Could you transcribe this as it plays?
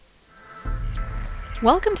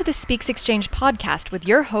Welcome to the Speaks Exchange podcast with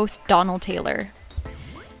your host, Donald Taylor.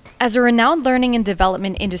 As a renowned learning and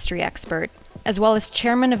development industry expert, as well as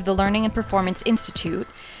chairman of the Learning and Performance Institute,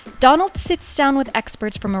 Donald sits down with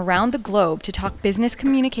experts from around the globe to talk business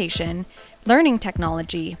communication, learning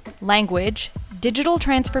technology, language, digital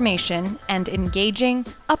transformation, and engaging,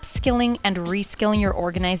 upskilling, and reskilling your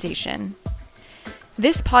organization.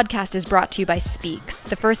 This podcast is brought to you by Speaks,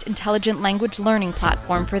 the first intelligent language learning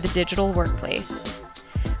platform for the digital workplace.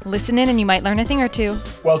 Listen in and you might learn a thing or two.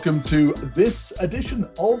 Welcome to this edition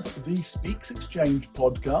of the Speaks Exchange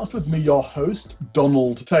podcast with me, your host,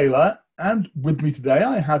 Donald Taylor. And with me today,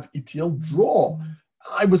 I have Itiel Dror.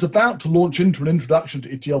 I was about to launch into an introduction to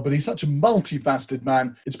Itiel, but he's such a multifaceted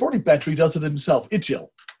man. It's probably better he does it himself. Itiel,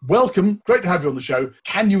 welcome. Great to have you on the show.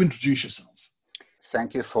 Can you introduce yourself?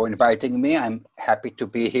 Thank you for inviting me. I'm happy to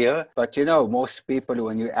be here. But you know, most people,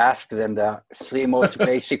 when you ask them the three most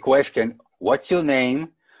basic questions, what's your name?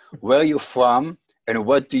 Where are you from? And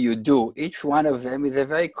what do you do? Each one of them is a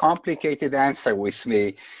very complicated answer with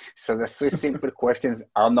me. So the three simple questions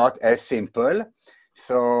are not as simple.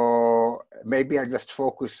 So maybe I just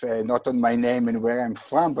focus not on my name and where I'm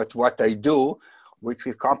from, but what I do, which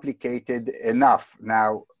is complicated enough.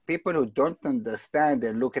 Now, people who don't understand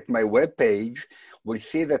and look at my webpage will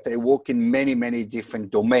see that I work in many, many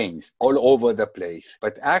different domains all over the place.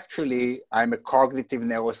 But actually, I'm a cognitive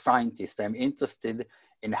neuroscientist. I'm interested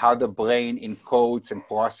in how the brain encodes and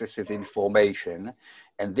processes information.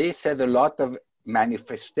 And this has a lot of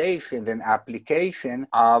manifestations and application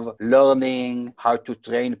of learning, how to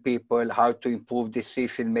train people, how to improve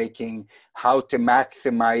decision making, how to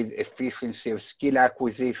maximize efficiency of skill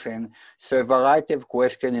acquisition. So a variety of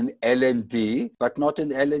questions in L&D, but not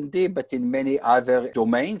in L&D, but in many other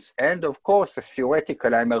domains. And of course, as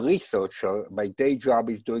theoretical, I'm a researcher. My day job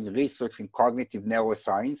is doing research in cognitive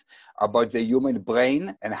neuroscience about the human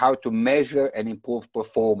brain and how to measure and improve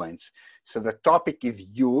performance. So the topic is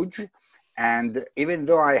huge. And even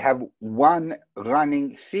though I have one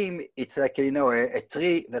running theme, it's like, a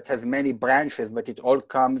tree that has many branches, but it all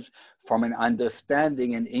comes from an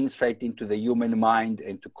understanding and insight into the human mind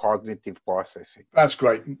and to cognitive processing. That's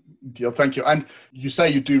great, Itiel. Thank you. And you say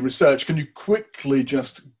you do research. Can you quickly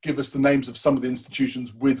just give us the names of some of the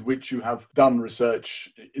institutions with which you have done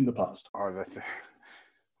research in the past?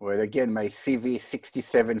 Well, again, my CV is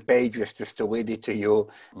 67 pages just to read it to you,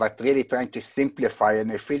 but really trying to simplify.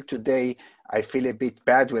 And I feel a bit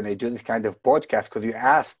bad when I do this kind of podcast because you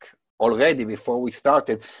ask already before we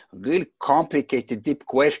started, real complicated, deep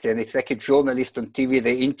question. It's like a journalist on TV,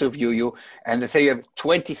 they interview you and they say you have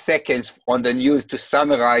 20 seconds on the news to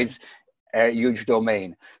summarize a huge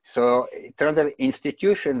domain. So in terms of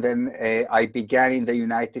institution, then I began in the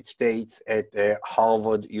United States at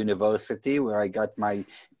Harvard University, where I got my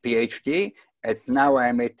PhD. And now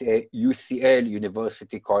I'm at UCL,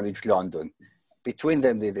 University College London. Between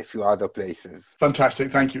them, there's a few other places. Fantastic.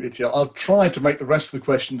 Thank you, Itiel. I'll try to make the rest of the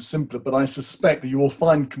questions simpler, but I suspect that you will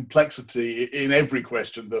find complexity in every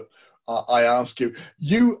question that I ask you.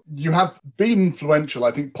 You have been influential,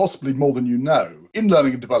 I think possibly more than you know, in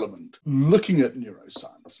learning and development, looking at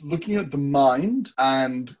neuroscience, looking at the mind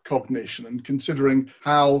and cognition and considering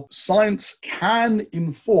how science can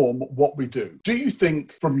inform what we do. Do you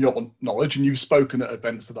think from your knowledge, and you've spoken at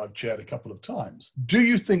events that I've chaired a couple of times, do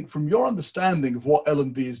you think from your understanding of what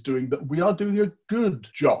L&D is doing that we are doing a good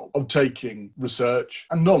job of taking research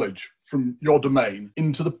and knowledge from your domain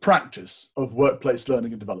into the practice of workplace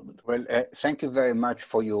learning and development? Well, thank you very much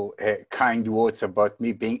for your kind words about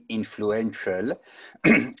me being influential.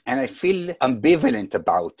 And I feel ambivalent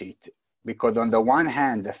about it because on the one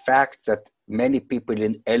hand, the fact that many people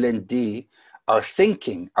in L&D are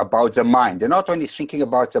thinking about the mind. They're not only thinking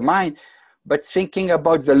about the mind, but thinking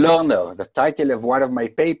about the learner. The title of one of my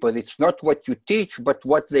papers, it's not what you teach, but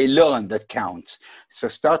what they learn that counts. So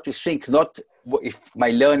start to think not if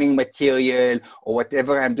my learning material or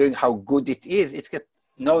whatever I'm doing, how good it is, it's got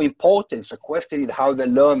no importance. The question is how the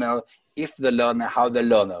learner, if the learner, how the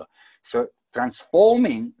learner. So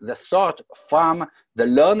transforming the thought from the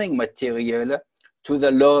learning material to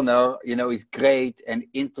the learner, is great, and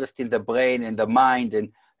interest in the brain and the mind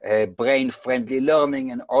and brain-friendly learning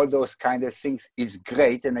and all those kind of things is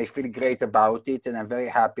great, and I feel great about it, and I'm very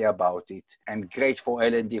happy about it, and great for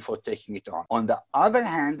L&D for taking it on. On the other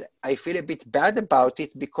hand, I feel a bit bad about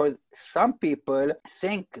it because some people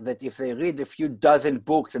think that if they read a few dozen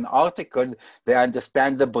books and articles, they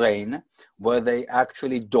understand the brain, where they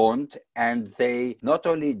actually don't, and they not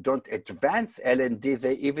only don't advance L&D,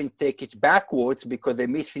 they even take it backwards because they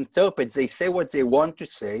misinterpret. They say what they want to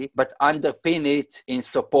say, but underpin it in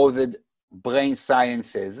supposed brain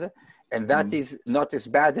sciences. And that is not as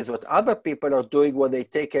bad as what other people are doing, where they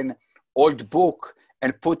take an old book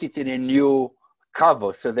and put it in a new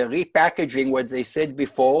cover. So they're repackaging what they said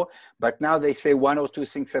before, but now they say one or two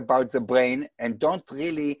things about the brain and don't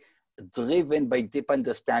really driven by deep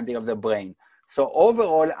understanding of the brain. So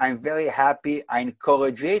overall, I'm very happy. I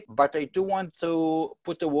encourage it, but I do want to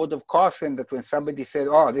put a word of caution that when somebody says,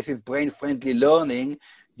 oh, this is brain-friendly learning,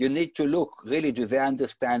 you need to look, really, do they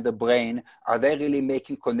understand the brain? Are they really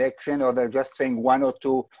making connection, or they're just saying one or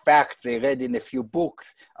two facts they read in a few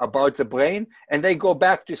books about the brain, and they go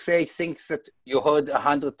back to say things that you heard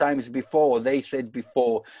 100 times before, or they said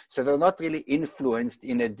before. So they're not really influenced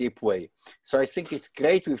in a deep way. So I think it's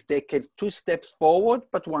great. We've taken 2 steps forward,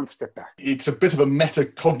 but 1 step back. It's a bit of a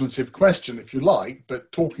metacognitive question, if you like,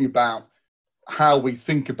 but talking about how we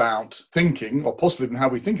think about thinking, or possibly even how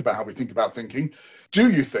we think about thinking, do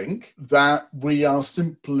you think that we are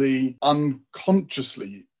simply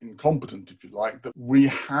unconsciously incompetent, if you like, that we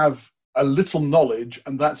have a little knowledge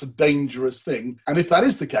and that's a dangerous thing? And if that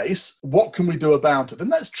is the case, what can we do about it? And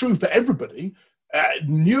that's true for everybody.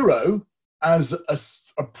 Neuro, as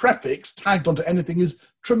a prefix tagged onto anything, is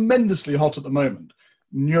tremendously hot at the moment.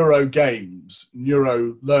 Neuro games,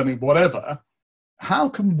 neuro learning, whatever. How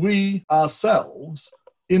can we ourselves,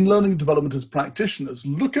 in learning and development as practitioners,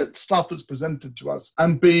 look at stuff that's presented to us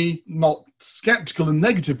and be not skeptical in a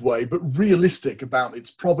negative way, but realistic about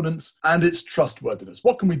its provenance and its trustworthiness?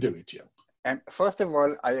 What can we do, Itiel? And first of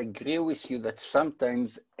all, I agree with you that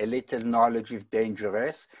sometimes a little knowledge is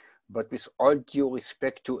dangerous, but with all due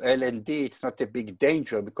respect to L&D, it's not a big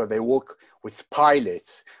danger, because they work with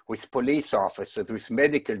pilots, with police officers, with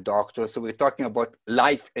medical doctors. So we're talking about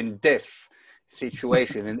life and death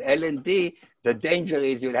situation. In L&D, the danger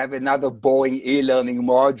is you'll have another boring e-learning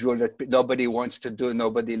module that nobody wants to do,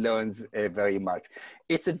 nobody learns very much.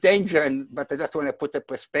 It's a danger, but I just want to put a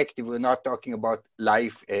perspective. We're not talking about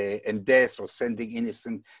life and death, or sending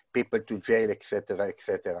innocent people to jail, etc.,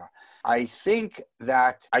 etc. I think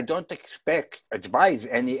that I don't advise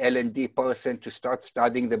any L&D person to start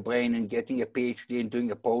studying the brain and getting a PhD and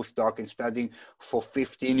doing a postdoc and studying for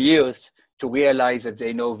 15 years to realize that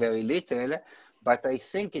they know very little. But I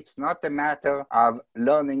think it's not a matter of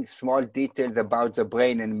learning small details about the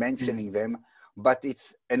brain and mentioning them, but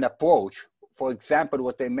it's an approach. For example,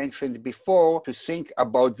 what I mentioned before, to think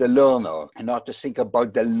about the learner and not to think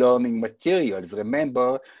about the learning materials.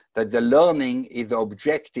 Remember that the learning is the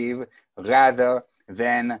objective rather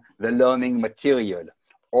than the learning material.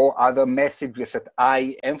 Or other messages that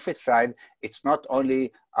I emphasize, it's not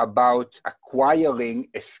only about acquiring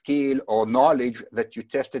a skill or knowledge that you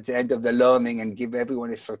test at the end of the learning and give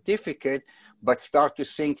everyone a certificate, but start to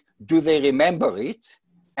think, do they remember it?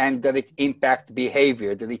 And does it impact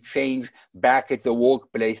behavior? Does it change back at the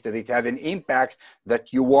workplace? Does it have an impact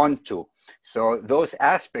that you want to? So those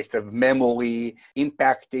aspects of memory,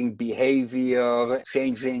 impacting behavior,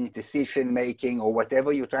 changing decision-making, or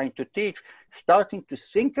whatever you're trying to teach, starting to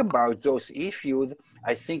think about those issues,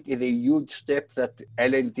 I think is a huge step that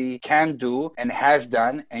L&D can do and has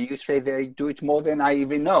done. And you say they do it more than I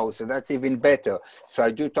even know. So that's even better. So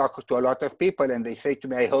I do talk to a lot of people and they say to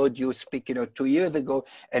me, I heard you speak 2 years ago.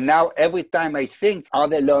 And now every time I think, are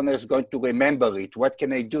the learners going to remember it? What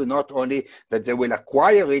can I do? Not only that they will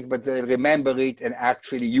acquire it, but they'll remember it and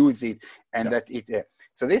actually use it. And that it...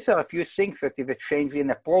 So these are a few things that is a change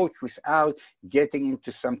in approach without getting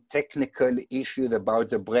into some technical issues about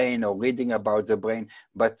the brain or reading about the brain,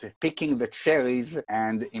 but picking the cherries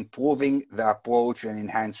and improving the approach and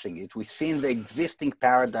enhancing it within the existing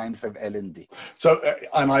paradigms of L&D. So,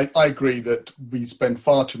 and I agree that we spend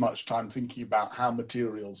far too much time thinking about how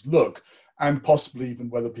materials look and possibly even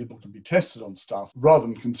whether people can be tested on stuff, rather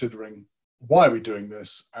than considering why are we doing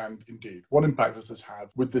this, and indeed, what impact does this have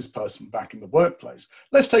with this person back in the workplace?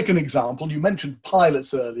 Let's take an example. You mentioned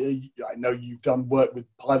pilots earlier. I know you've done work with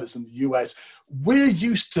pilots in the US. We're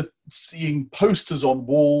used to seeing posters on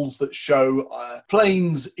walls that show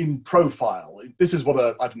planes in profile. This is what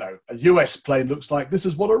a US plane looks like. This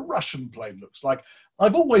is what a Russian plane looks like.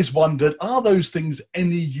 I've always wondered, are those things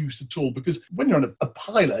any use at all? Because when you're a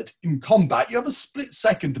pilot in combat, you have a split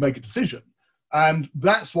second to make a decision. And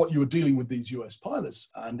that's what you were dealing with these US pilots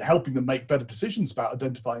and helping them make better decisions about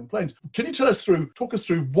identifying planes. Can you talk us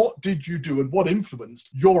through what did you do and what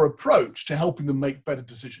influenced your approach to helping them make better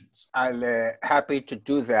decisions? I'll happy to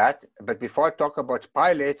do that. But before I talk about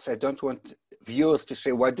pilots, I don't want viewers to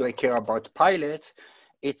say, what do I care about pilots?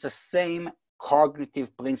 It's the same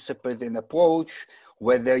cognitive principles and approach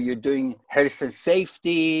whether you're doing health and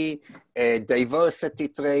safety, diversity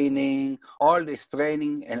training, all this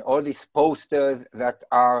training and all these posters that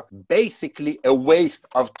are basically a waste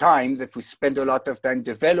of time that we spend a lot of time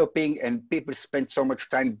developing and people spend so much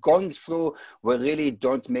time going through, we really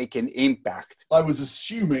don't make an impact. I was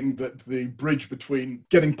assuming that the bridge between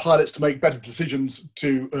getting pilots to make better decisions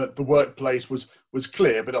to the workplace was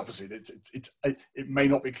clear, but obviously it may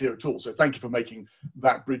not be clear at all. So thank you for making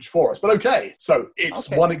that bridge for us. But okay, so it's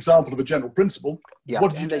one example of a general principle. Yeah,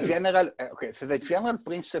 what do you and do? So the general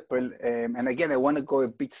principle, and again, I want to go a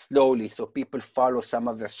bit slowly so people follow some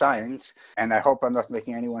of the science, and I hope I'm not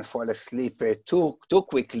making anyone fall asleep too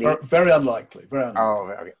quickly. Very unlikely, very unlikely.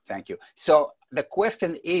 Oh, okay, thank you. So the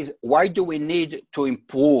question is, why do we need to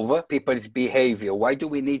improve people's behavior? Why do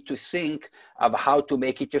we need to think of how to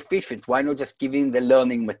make it efficient? Why not just giving the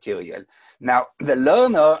learning material? Now, the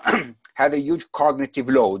learner has a huge cognitive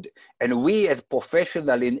load, and we as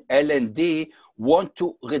professionals in L&D want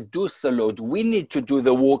to reduce the load. We need to do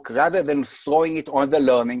the work rather than throwing it on the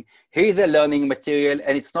learning. Here's a learning material,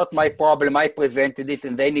 and it's not my problem. I presented it,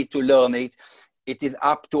 and they need to learn it. It is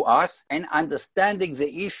up to us, and understanding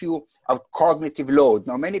the issue of cognitive load.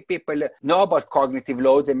 Now, many people know about cognitive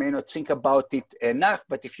load. They may not think about it enough,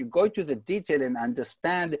 but if you go to the detail and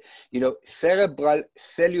understand, cerebral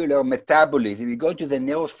cellular metabolism, you go to the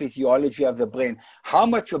neurophysiology of the brain, how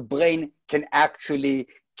much a brain can actually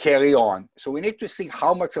carry on. So we need to think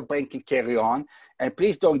how much a brain can carry on. And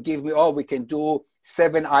please don't give me, we can do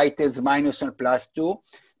 7 items -1 +2.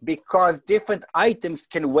 Because different items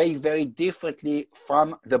can weigh very differently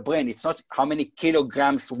from the brain. It's not how many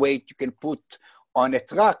kilograms weight you can put on a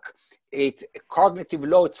truck. It's a cognitive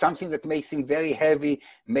load. Something that may seem very heavy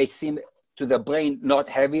may seem to the brain not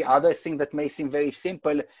heavy. Other things that may seem very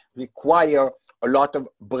simple require a lot of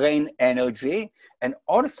brain energy. And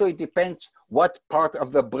also it depends what part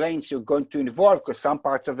of the brains you're going to involve, because some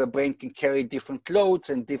parts of the brain can carry different loads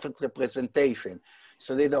and different representation.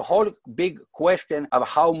 So there's a whole big question of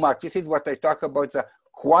how much. This is what I talk about, the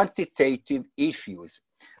quantitative issues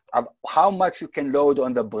of how much you can load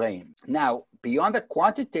on the brain. Now, beyond the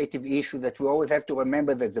quantitative issue that we always have to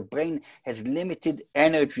remember that the brain has limited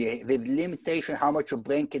energy, the limitation how much your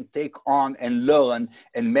brain can take on and learn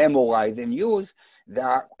and memorize and use,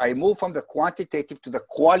 I move from the quantitative to the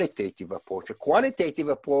qualitative approach. A qualitative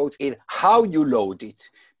approach is how you load it,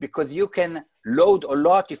 because you can load a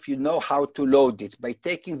lot if you know how to load it by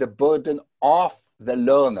taking the burden off the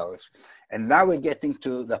learners. And now we're getting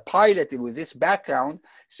to the pilot with this background.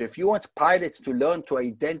 So if you want pilots to learn to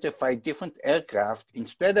identify different aircraft,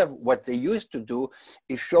 instead of what they used to do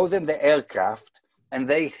is show them the aircraft and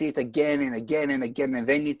they see it again and again and again, and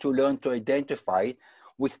they need to learn to identify it.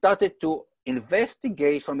 We started to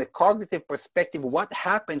investigate from a cognitive perspective what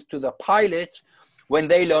happens to the pilots when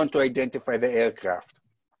they learn to identify the aircraft.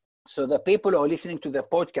 So the people who are listening to the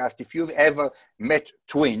podcast, if you've ever met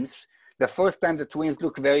twins, the first time the twins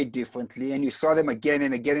look very differently, and you saw them again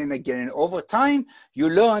and again and again. And over time, you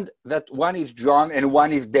learned that one is John and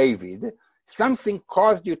one is David. Something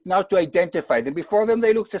caused you now to identify them. Before them,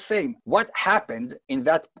 they looked the same. What happened in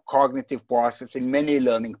that cognitive process, in many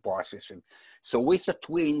learning processes? So with the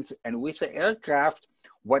twins and with the aircraft,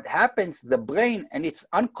 what happens, the brain, and it's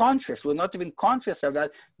unconscious, we're not even conscious of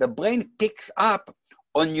that, the brain picks up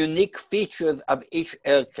on unique features of each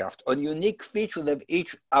aircraft, on unique features of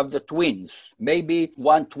each of the twins. Maybe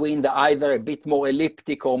one twin, the either a bit more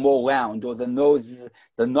elliptic or more round, or the nose,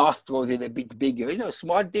 the nostrils is a bit bigger,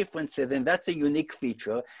 small differences, and that's a unique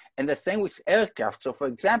feature. And the same with aircraft. So for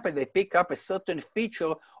example, they pick up a certain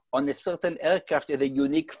feature on a certain aircraft as a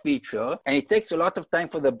unique feature, and it takes a lot of time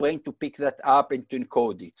for the brain to pick that up and to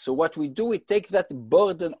encode it. So what we do, we take that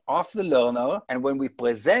burden off the learner, and when we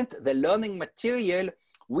present the learning material,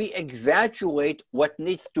 we exaggerate what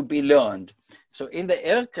needs to be learned. So in the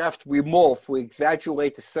aircraft, we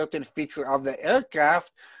exaggerate a certain feature of the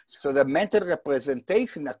aircraft, so the mental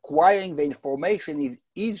representation, acquiring the information, is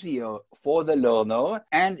easier for the learner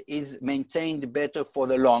and is maintained better for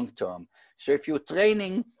the long term. So if you're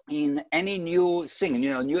training in any new thing,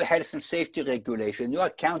 new health and safety regulation, new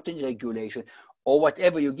accounting regulation, or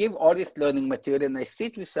whatever, you give all this learning material, and I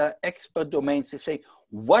sit with expert domains and say,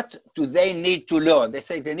 what do they need to learn? They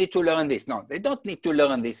say they need to learn this. No, they don't need to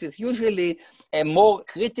learn this. It's usually a more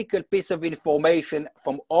critical piece of information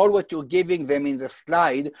from all what you're giving them in the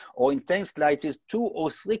slide, or in 10 slides, is 2 or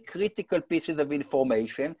 3 critical pieces of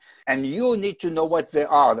information, and you need to know what they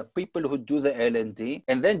are, the people who do the L&D,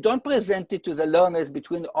 and then don't present it to the learners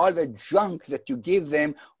between all the junk that you give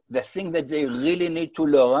them, the thing that they really need to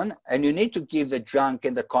learn, and you need to give the junk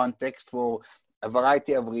and the context for a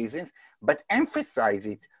variety of reasons, but emphasize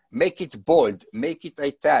it. Make it bold, make it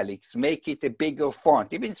italics, make it a bigger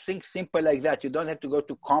font. Even things simple like that. You don't have to go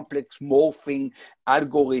to complex morphing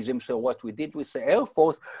algorithms or what we did with the Air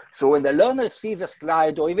Force. So when the learner sees a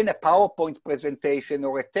slide or even a PowerPoint presentation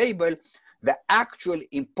or a table, the actual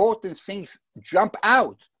important things jump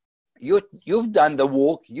out. You've done the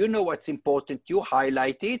work, you know what's important, you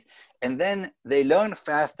highlight it, and then they learn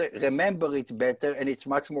faster, remember it better, and it's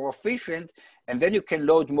much more efficient. And then you can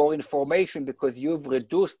load more information because you've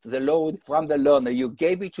reduced the load from the learner. You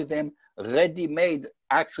gave it to them ready-made,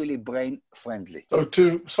 actually brain-friendly. So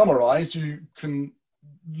to summarize, you can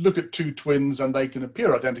look at two twins and they can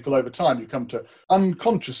appear identical over time. You come to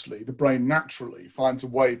unconsciously, the brain naturally finds a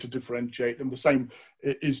way to differentiate them. The same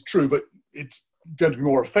is true, but it's going to be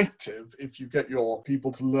more effective if you get your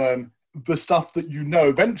people to learn the stuff that you know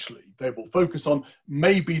eventually they will focus on.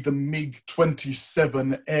 Maybe the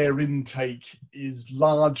MiG-27 air intake is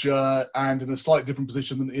larger and in a slightly different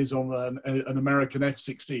position than it is on an American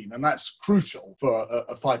F-16, and that's crucial for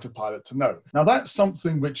a fighter pilot to know. Now, that's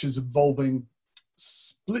something which is involving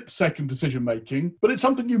split-second decision-making, but it's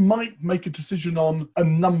something you might make a decision on a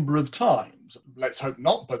number of times. Let's hope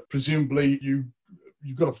not, but presumably you've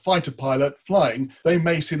got a fighter pilot flying, they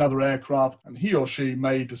may see another aircraft and he or she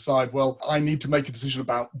may decide, well, I need to make a decision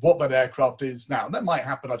about what that aircraft is now. And that might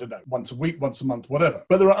happen, I don't know, once a week, once a month, whatever.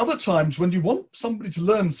 But there are other times when you want somebody to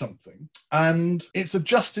learn something and it's a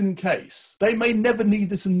just in case. They may never need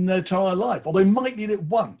this in their entire life, or they might need it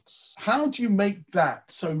once. How do you make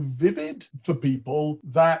that so vivid for people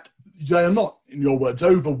that they are not, in your words,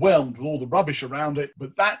 overwhelmed with all the rubbish around it,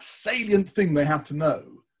 but that salient thing they have to know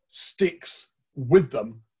sticks with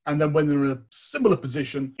them, and then when they're in a similar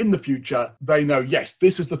position in the future, they know, yes,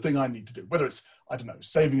 this is the thing I need to do, whether it's, I don't know,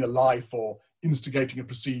 saving a life or instigating a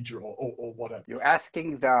procedure or whatever. You're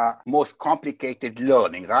asking the most complicated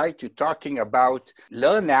learning, right? You're talking about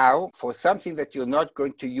learn now for something that you're not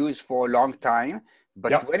going to use for a long time,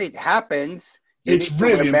 but when it happens, you it's need to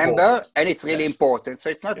really remember, important. and it's really important. So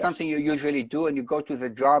it's not Yes. something you usually do, and you go to the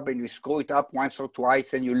job and you screw it up once or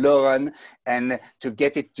twice and you learn, and to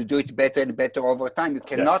get it to do it better and better over time. You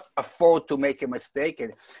cannot afford to make a mistake.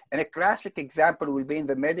 And a classic example will be in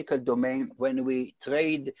the medical domain when we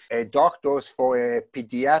trade doctors for a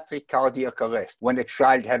pediatric cardiac arrest when a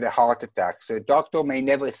child had a heart attack. So a doctor may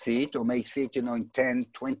never see it or may see it, in 10,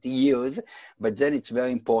 20 years, but then it's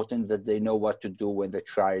very important that they know what to do when the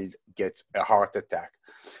child gets a heart attack.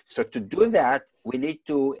 So to do that, we need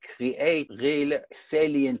to create real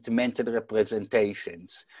salient mental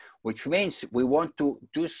representations, which means we want to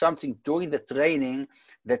do something during the training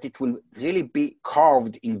that it will really be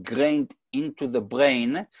carved, ingrained into the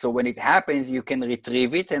brain. So when it happens, you can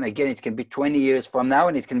retrieve it. And again, it can be 20 years from now,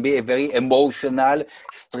 and it can be a very emotional,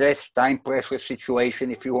 stress, time pressure situation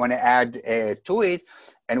if you want to add to it.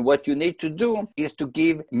 And what you need to do is to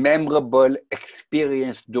give memorable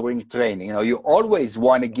experience during training. You always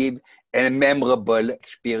want to give a memorable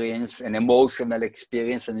experience, an emotional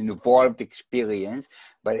experience, an involved experience.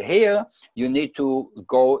 But here you need to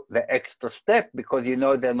go the extra step because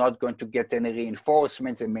they're not going to get any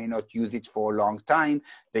reinforcements. They may not use it for a long time.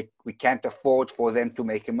 We can't afford for them to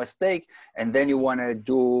make a mistake. And then you want to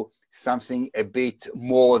do something a bit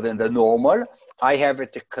more than the normal. I have a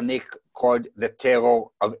technique called the terror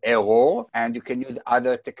of error, and you can use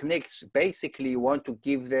other techniques. Basically, you want to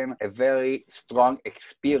give them a very strong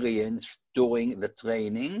experience during the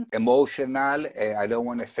training, emotional, I don't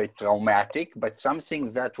want to say traumatic, but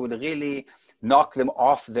something that would really knock them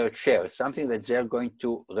off their chair, something that they're going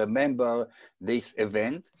to remember this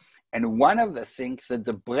event. And one of the things that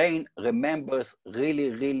the brain remembers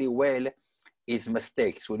really, really well is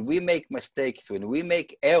mistakes. When we make mistakes, when we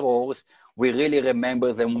make errors, we really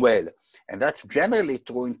remember them well. And that's generally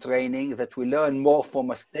true in training, that we learn more from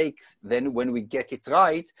mistakes than when we get it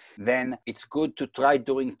right. Then it's good to try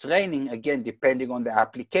during training, again, depending on the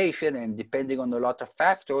application and depending on a lot of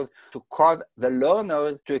factors, to cause the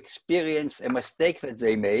learners to experience a mistake that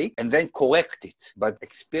they make and then correct it. But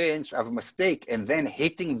experience of a mistake and then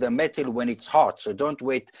hitting the metal when it's hot. So don't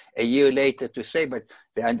wait a year later to say, but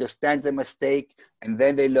they understand the mistake, and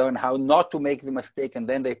then they learn how not to make the mistake, and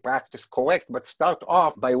then they practice correct. But start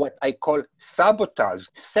off by what I call sabotage.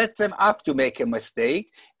 Set them up to make a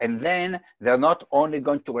mistake, and then they're not only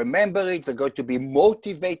going to remember it, they're going to be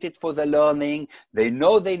motivated for the learning. They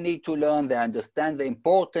know they need to learn, they understand the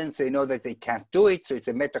importance, they know that they can't do it. So it's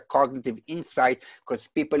a metacognitive insight, because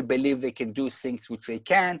people believe they can do things which they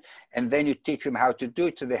can't, and then you teach them how to do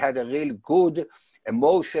it. So they had a real good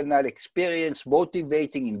emotional experience,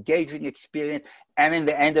 motivating, engaging experience. And in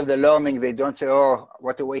the end of the learning, they don't say, oh,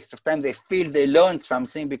 what a waste of time. They feel they learned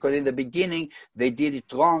something because in the beginning, they did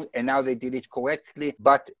it wrong and now they did it correctly.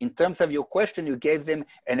 But in terms of your question, you gave them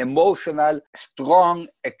an emotional, strong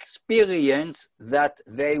experience that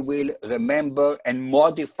they will remember and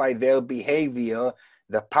modify their behavior.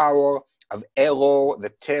 The power of error,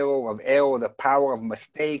 the terror of error, the power of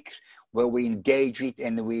mistakes, where we engage it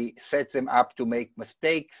and we set them up to make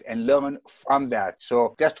mistakes and learn from that.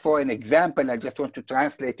 So just for an example, I just want to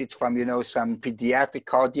translate it from, some pediatric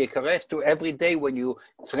cardiac arrest to every day when you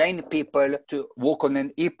train people to work on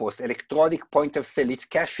an EPOS, electronic point of sale. It's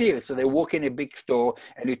cashier. So they work in a big store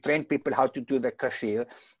and you train people how to do the cashier.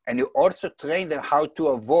 And you also train them how to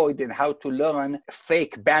avoid and how to learn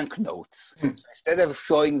fake banknotes. So instead of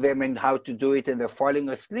showing them and how to do it and they're falling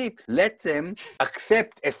asleep, let them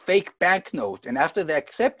accept a fake banknote. And after they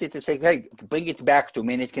accept it, they say, hey, bring it back to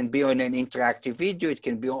me. And it can be on an interactive video, it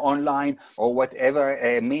can be online or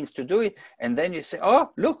whatever means to do it. And then you say,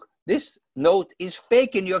 oh, look, this note is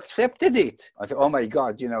fake and you accepted it. I said, oh my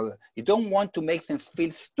God, you don't want to make them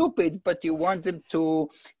feel stupid, but you want them to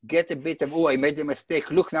get a bit of, oh, I made a mistake.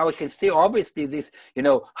 Look, now I can see obviously this,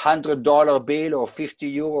 $100 bill or 50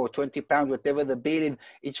 euro or 20 pounds, whatever the bill is,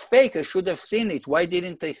 it's fake. I should have seen it. Why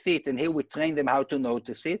didn't I see it? And here we train them how to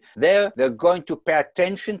notice it. They're going to pay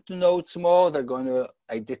attention to notes more. They're going to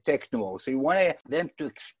detect more. So you want them to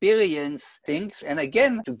experience things and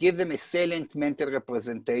again, to give them a salient mental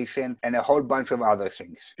representation and a whole bunch of other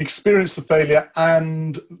things. Experience the failure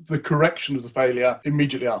and the correction of the failure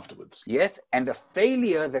immediately afterwards. Yes, and the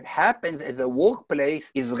failure that happens at the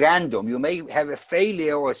workplace is random. You may have a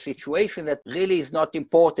failure or a situation that really is not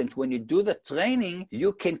important. When you do the training,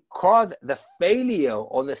 you can cause the failure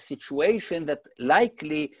or the situation that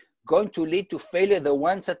likely going to lead to failure, the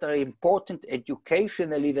ones that are important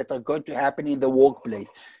educationally that are going to happen in the workplace.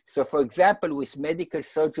 So for example, with medical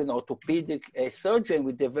surgeon, orthopedic surgeon,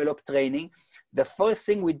 we developed training. The first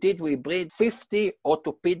thing we did, we bred 50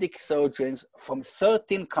 orthopedic surgeons from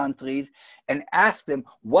 13 countries and asked them,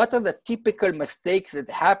 what are the typical mistakes that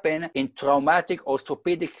happen in traumatic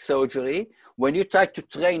orthopedic surgery? When you try to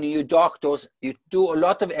train new doctors, you do a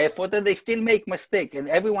lot of effort and they still make mistakes. And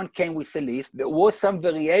everyone came with a list. There was some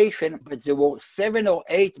variation, but there were 7 or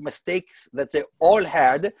 8 mistakes that they all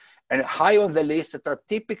had. And high on the list that are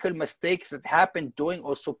typical mistakes that happen during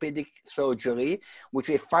orthopedic surgery, which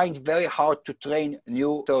I find very hard to train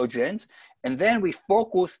new surgeons. And then we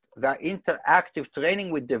focused the interactive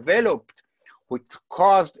training we developed, which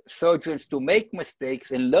caused surgeons to make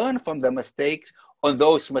mistakes and learn from the mistakes on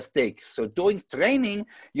those mistakes. So during training,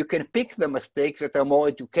 you can pick the mistakes that are more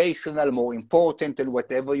educational, more important, and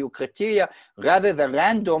whatever your criteria, rather than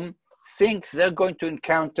random things they're going to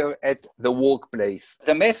encounter at the workplace.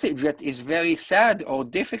 The message that is very sad or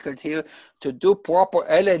difficult here, to do proper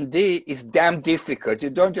L&D is damn difficult. You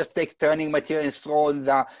don't just take training material and throw on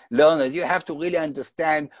the learners. You have to really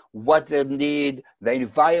understand what they need, the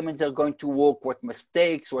environment they're going to work, what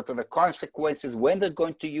mistakes, what are the consequences, when they're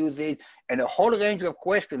going to use it, and a whole range of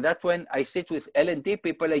questions. That's when I sit with L&D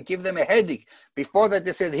people, I give them a headache. Before that,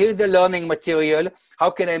 they said, here's the learning material. How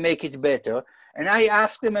can I make it better? And I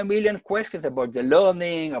ask them a million questions about the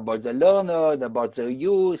learning, about the learners, about their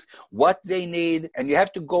use, what they need. And you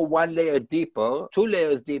have to go 1 layer deeper, 2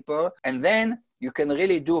 layers deeper, and then you can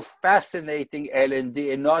really do fascinating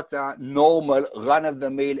L&D and not a normal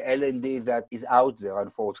run-of-the-mill L&D that is out there,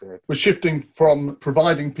 unfortunately. We're shifting from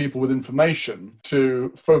providing people with information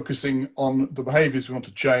to focusing on the behaviors we want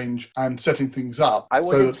to change and setting things up. I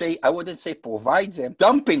wouldn't say provide them,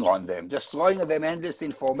 dumping on them, just throwing them endless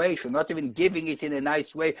information, not even giving it in a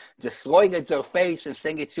nice way, just throwing it at their face and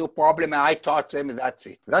saying it's your problem and I taught them and that's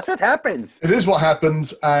it. That's what happens. It is what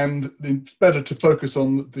happens, and it's better to focus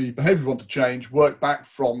on the behavior we want to change, work back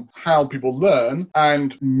from how people learn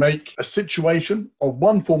and make a situation of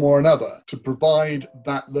one form or another to provide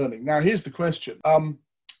that learning. Now, here's the question.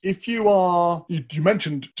 If you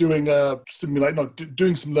mentioned doing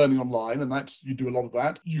doing some learning online, and you do a lot of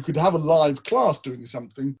that. You could have a live class doing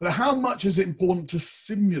something, but how much is it important to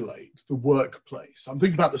simulate the workplace? I'm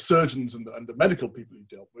thinking about the surgeons and the medical people you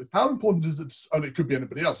dealt with. How important is it, and it could be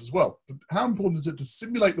anybody else as well, but how important is it to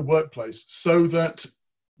simulate the workplace so that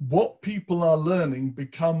what people are learning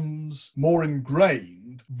becomes more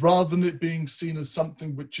ingrained rather than it being seen as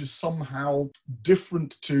something which is somehow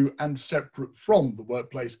different to and separate from the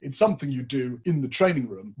workplace? It's something you do in the training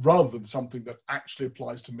room rather than something that actually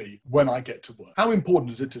applies to me when I get to work. How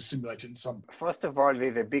important is it to simulate in some? First of all,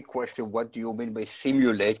 there's a big question, what do you mean by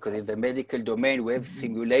simulate? Because in the medical domain, we have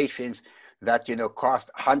simulations that, cost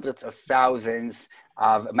hundreds of thousands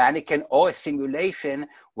of mannequin, or a simulation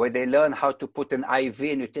where they learn how to put an IV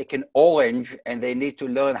and you take an orange and they need to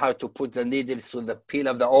learn how to put the needle through the peel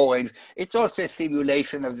of the orange. It's also a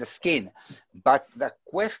simulation of the skin. But the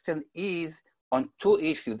question is on two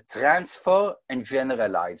issues, transfer and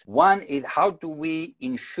generalize. One is, how do we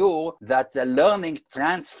ensure that the learning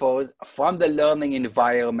transfers from the learning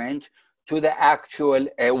environment to the actual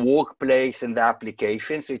workplace and the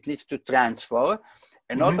application? So it needs to transfer.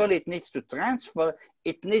 And not only it needs to transfer,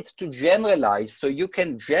 it needs to generalize. So you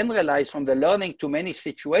can generalize from the learning to many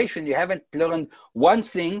situations. You haven't learned one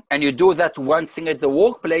thing and you do that one thing at the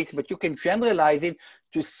workplace, but you can generalize it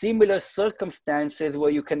to similar circumstances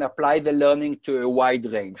where you can apply the learning to a wide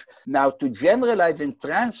range. Now, to generalize and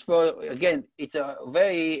transfer, again, it's a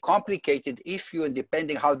very complicated issue, and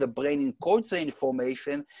depending how the brain encodes the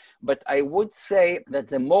information. But I would say that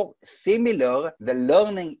the more similar the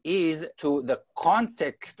learning is to the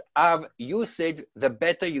context of usage, the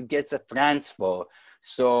better you get the transfer.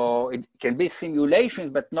 So it can be simulations,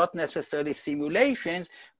 but not necessarily simulations.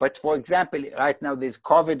 But for example, right now there's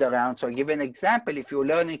COVID around. So I'll give an example. If you're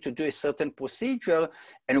learning to do a certain procedure,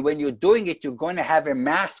 and when you're doing it, you're going to have a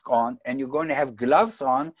mask on and you're going to have gloves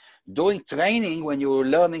on. During training, when you're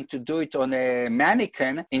learning to do it on a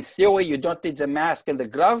mannequin, in theory, you don't need the mask and the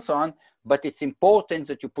gloves on, but it's important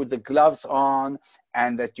that you put the gloves on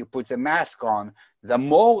and that you put the mask on. The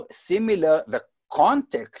more similar the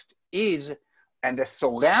context is, and the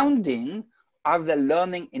surrounding of the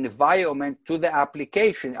learning environment to the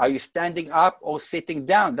application. Are you standing up or sitting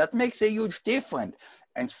down? That makes a huge difference,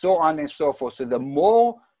 and so on and so forth. So the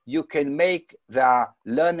more you can make the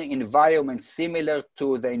learning environment similar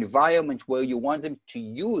to the environment where you want them to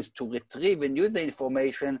use, to retrieve and use the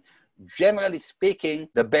information, generally speaking,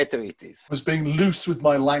 the better it is. I was being loose with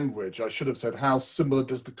my language. I should have said, how similar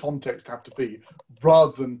does the context have to be,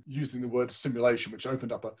 rather than using the word simulation, which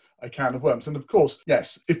opened up a can of worms. And of course,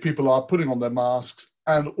 yes, if people are putting on their masks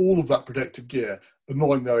and all of that protective gear,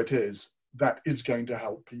 annoying though it is, that is going to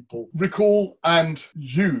help people recall and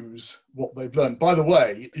use what they've learned. By the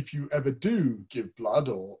way, if you ever do give blood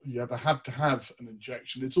or you ever have to have an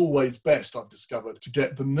injection, it's always best, I've discovered, to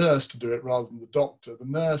get the nurse to do it rather than the doctor. The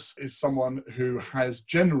nurse is someone who has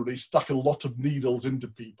generally stuck a lot of needles into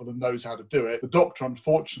people and knows how to do it. The doctor,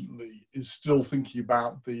 unfortunately, is still thinking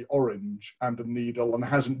about the orange and the needle and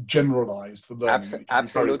hasn't generalized the learning.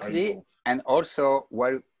 Absolutely. And also,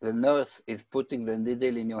 while the nurse is putting the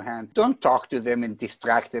needle in your hand, don't talk to them and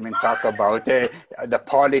distract them and talk about the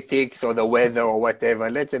politics or the weather or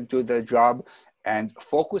whatever. Let them do their job and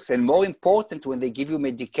focus. And more important, when they give you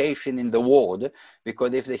medication in the ward,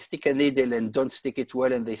 because if they stick a needle and don't stick it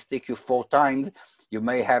well and they stick you 4 times, you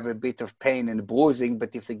may have a bit of pain and bruising.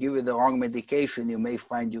 But if they give you the wrong medication, you may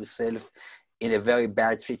find yourself in a very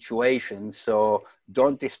bad situation. So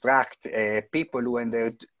don't distract people when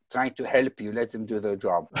they're trying to help you. Let them do their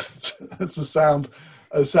job. That's a sound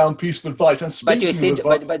piece of advice. And but you see,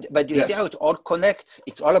 see how it all connects.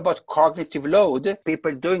 It's all about cognitive load.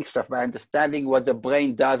 People doing stuff by understanding what the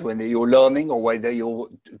brain does when you're learning or whether you're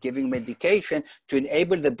giving medication, to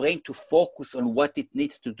enable the brain to focus on what it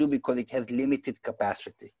needs to do because it has limited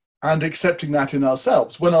capacity. And accepting that in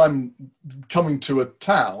ourselves. When I'm coming to a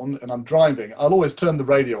town and I'm driving, I'll always turn the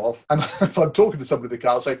radio off. And if I'm talking to somebody in the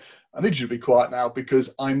car, I'll say, I need you to be quiet now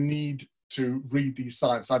because I need to read these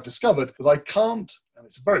signs. And I've discovered that I can't, and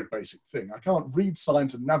it's a very basic thing, I can't read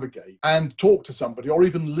signs and navigate and talk to somebody or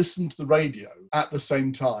even listen to the radio at the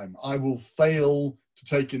same time. I will fail to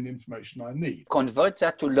take in the information I need. Convert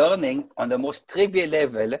that to learning on the most trivial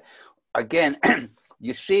level. Again,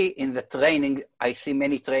 you see in the training, I see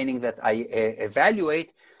many trainings that I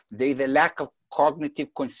evaluate, there's a lack of cognitive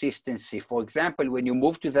consistency. For example, when you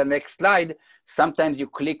move to the next slide, sometimes you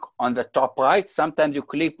click on the top right, sometimes you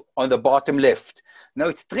click on the bottom left. Now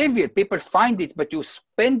it's trivial, people find it, but you're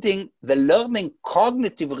spending the learning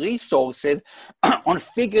cognitive resources on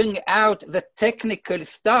figuring out the technical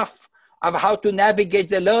stuff of how to navigate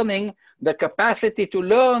the learning. The capacity to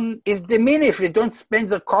learn is diminished. They don't spend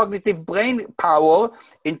the cognitive brain power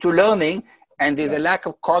into learning, and there's a lack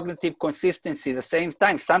of cognitive consistency at the same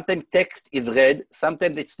time. Sometimes text is read,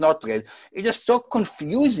 sometimes it's not read. It's just so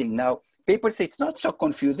confusing. Now, people say it's not so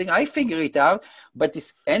confusing. I figure it out, but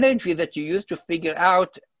this energy that you use to figure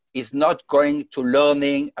out is not going to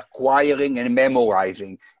learning, acquiring, and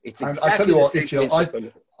memorizing. It's exactly I tell you what, the same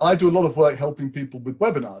Itiel, I do a lot of work helping people with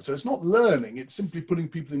webinars. So it's not learning, it's simply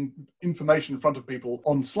putting information in front of people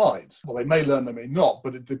on slides. Well, they may learn, they may not,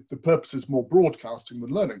 but the purpose is more broadcasting than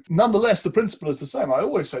learning. Nonetheless, the principle is the same. I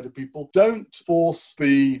always say to people, don't force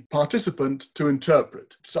the participant to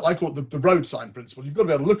interpret. So I call it the road sign principle. You've got to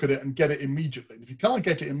be able to look at it and get it immediately. And if you can't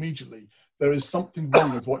get it immediately, there is something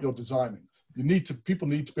wrong with what you're designing. People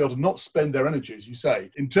need to be able to not spend their energy, as you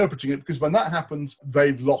say, interpreting it, because when that happens,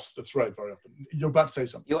 they've lost the thread very often. You're about to say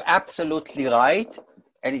something. You're absolutely right.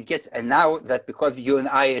 And now that because you and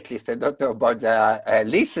I, at least, I don't know about the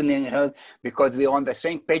listening, because we're on the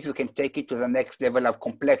same page, we can take it to the next level of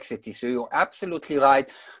complexity. So you're absolutely right.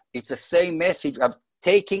 It's the same message of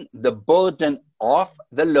taking the burden off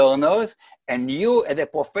the learners, and you as a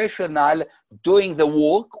professional doing the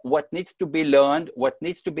work, what needs to be learned, what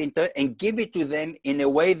needs to be and give it to them in a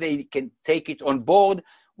way they can take it on board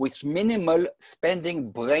with minimal spending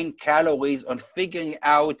brain calories on figuring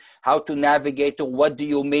out how to navigate or what do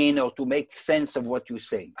you mean or to make sense of what you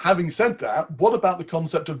say. Having said that, what about the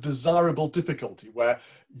concept of desirable difficulty, where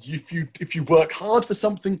if you work hard for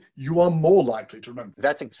something, you are more likely to remember?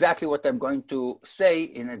 That's exactly what I'm going to say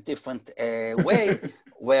in a different way,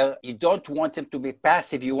 where you don't want them to be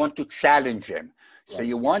passive, you want to challenge them. Right. So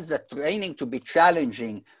you want the training to be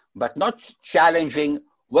challenging, but not challenging,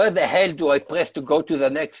 where the hell do I press to go to the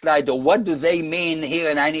next slide, or what do they mean here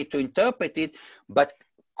and I need to interpret it, but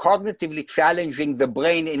cognitively challenging the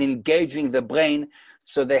brain and engaging the brain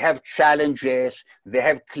so they have challenges, they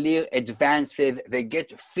have clear advances, they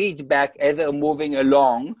get feedback as they're moving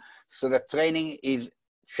along. So the training is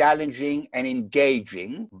challenging and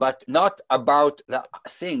engaging, but not about the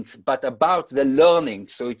things, but about the learning.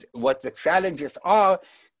 So it's what the challenges are,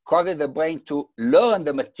 causes the brain to learn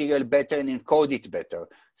the material better and encode it better.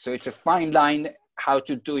 So it's a fine line how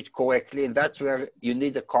to do it correctly, and that's where you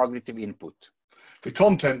need a cognitive input. The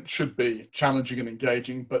content should be challenging and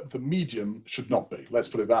engaging, but the medium should not be. Let's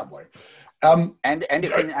put it that way. I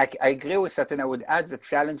agree with that, and I would add the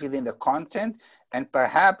challenges in the content and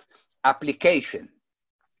perhaps application.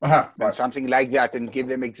 Right. Something like that, and give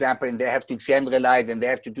them example, and they have to generalize and they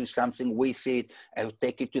have to do something with it and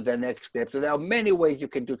take it to the next step. So there are many ways you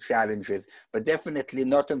can do challenges, but definitely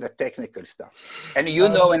not on the technical stuff. And you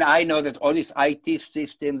know, and I know that all these IT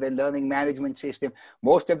systems and learning management system,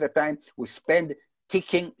 most of the time we spend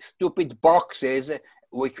ticking stupid boxes,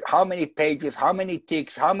 which how many pages, how many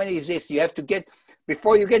ticks, how many is this, you have to get.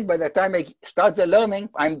 Before you get, by the time I start the learning,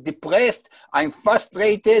 I'm depressed, I'm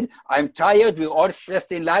frustrated, I'm tired, we're all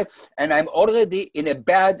stressed in life, and I'm already in a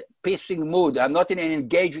bad, pissing mood. I'm not in an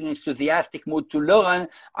engaging, enthusiastic mood to learn.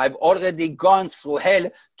 I've already gone through hell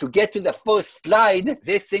to get to the first slide.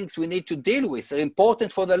 These things we need to deal with. They're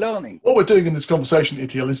important for the learning. What we're doing in this conversation,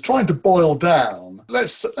 Itiel, is trying to boil down,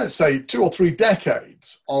 let's say 2 or 3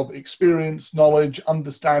 decades of experience, knowledge,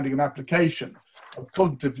 understanding, and application of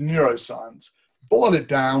cognitive neuroscience, boil it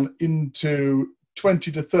down into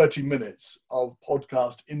 20 to 30 minutes of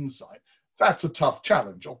podcast insight. That's a tough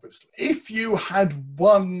challenge, obviously. If you had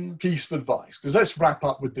one piece of advice, because let's wrap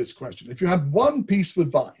up with this question. If you had one piece of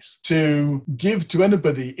advice to give to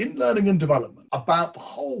anybody in learning and development about the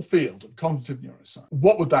whole field of cognitive neuroscience,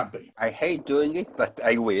 what would that be? I hate doing it, but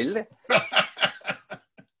I will.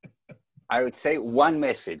 I would say one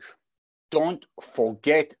message. Don't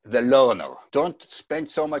forget the learner. Don't spend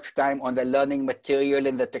so much time on the learning material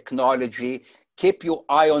and the technology. Keep your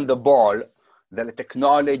eye on the ball. The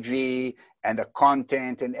technology and the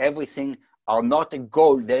content and everything are not a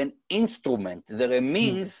goal. They're an instrument. They're a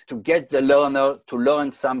means to get the learner to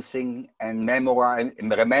learn something and memorize and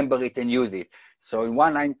remember it and use it. So in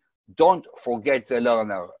one line, don't forget the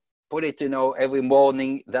learner. Put it, every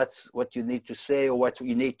morning. That's what you need to say, or what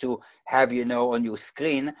you need to have, on your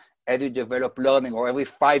screen as you develop learning, or every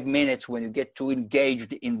 5 minutes when you get too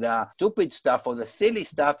engaged in the stupid stuff or the silly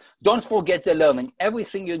stuff. Don't forget the learning.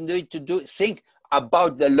 Everything you need to do, think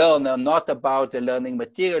about the learner, not about the learning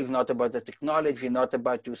materials, not about the technology, not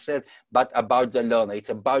about yourself, but about the learner.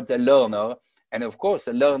 It's about the learner. And of course,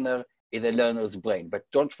 the learner is the learner's brain, but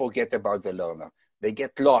don't forget about the learner. They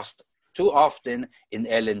get lost too often in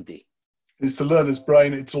L&D. It's the learner's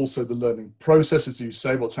brain. It's also the learning process, as you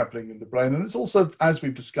say, what's happening in the brain. And it's also, as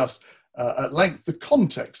we've discussed at length, the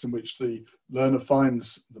context in which the learner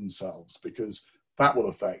finds themselves, because that will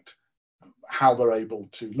affect how they're able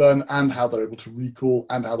to learn and how they're able to recall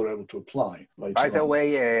and how they're able to apply later By the on.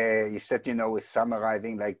 way, you said, with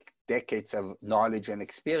summarizing, like decades of knowledge and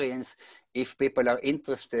experience. If people are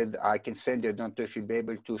interested, I can send you, I don't know if you'll be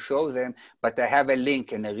able to show them, but I have a link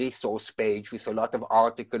and a resource page with a lot of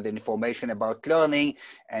articles and information about learning.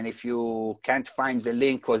 And if you can't find the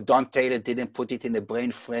link, or Don Taylor didn't put it in a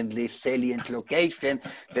brain-friendly, salient location,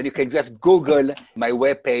 then you can just Google my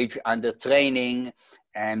webpage under training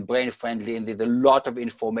and brain-friendly, and there's a lot of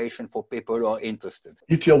information for people who are interested.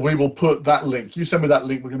 Itiel, we will put that link. You send me that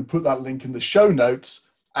link. We're going to put that link in the show notes,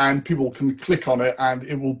 and people can click on it, and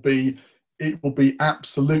it will be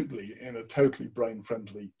absolutely in a totally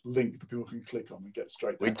brain-friendly link that people can click on and get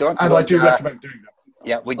straight there. I do recommend doing that.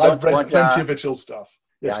 Yeah, we don't I've read want plenty of Itiel's stuff.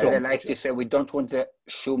 Yes, I like to say we don't want the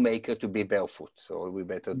shoemaker to be barefoot, so we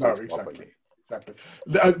better do it properly. Exactly.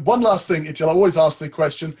 One last thing, Itiel, I always ask the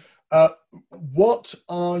question, what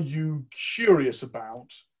are you curious about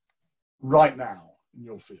right now in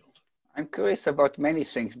your field? I'm curious about many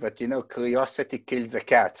things, but curiosity kills the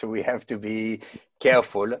cat, so we have to be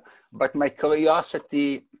careful. But my curiosity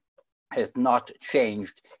has not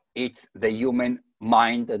changed. It's the human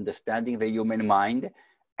mind, understanding the human mind.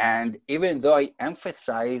 And even though I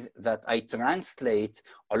emphasize that I translate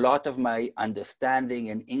a lot of my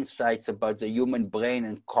understanding and insights about the human brain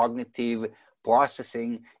and cognitive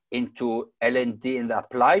processing into L&D in the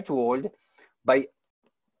applied world, by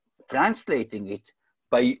translating it,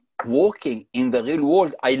 by working in the real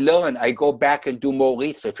world, I learn, I go back and do more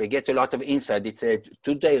research. I get a lot of insight. It's a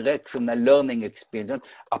two-directional learning experience,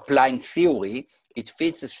 applying theory. It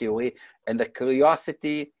fits the theory, and the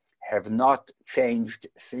curiosity have not changed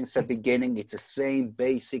since the beginning. It's the same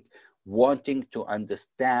basic wanting to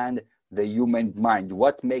understand the human mind.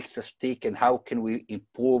 What makes us tick, and how can we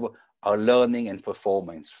improve our learning and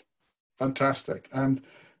performance? Fantastic. And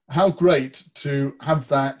how great to have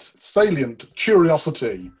that salient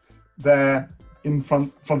curiosity there in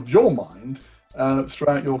front of your mind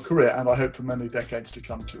throughout your career, and I hope for many decades to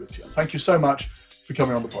come to it. Thank you so much for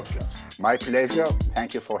coming on the podcast. My pleasure.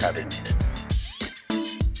 Thank you for having me.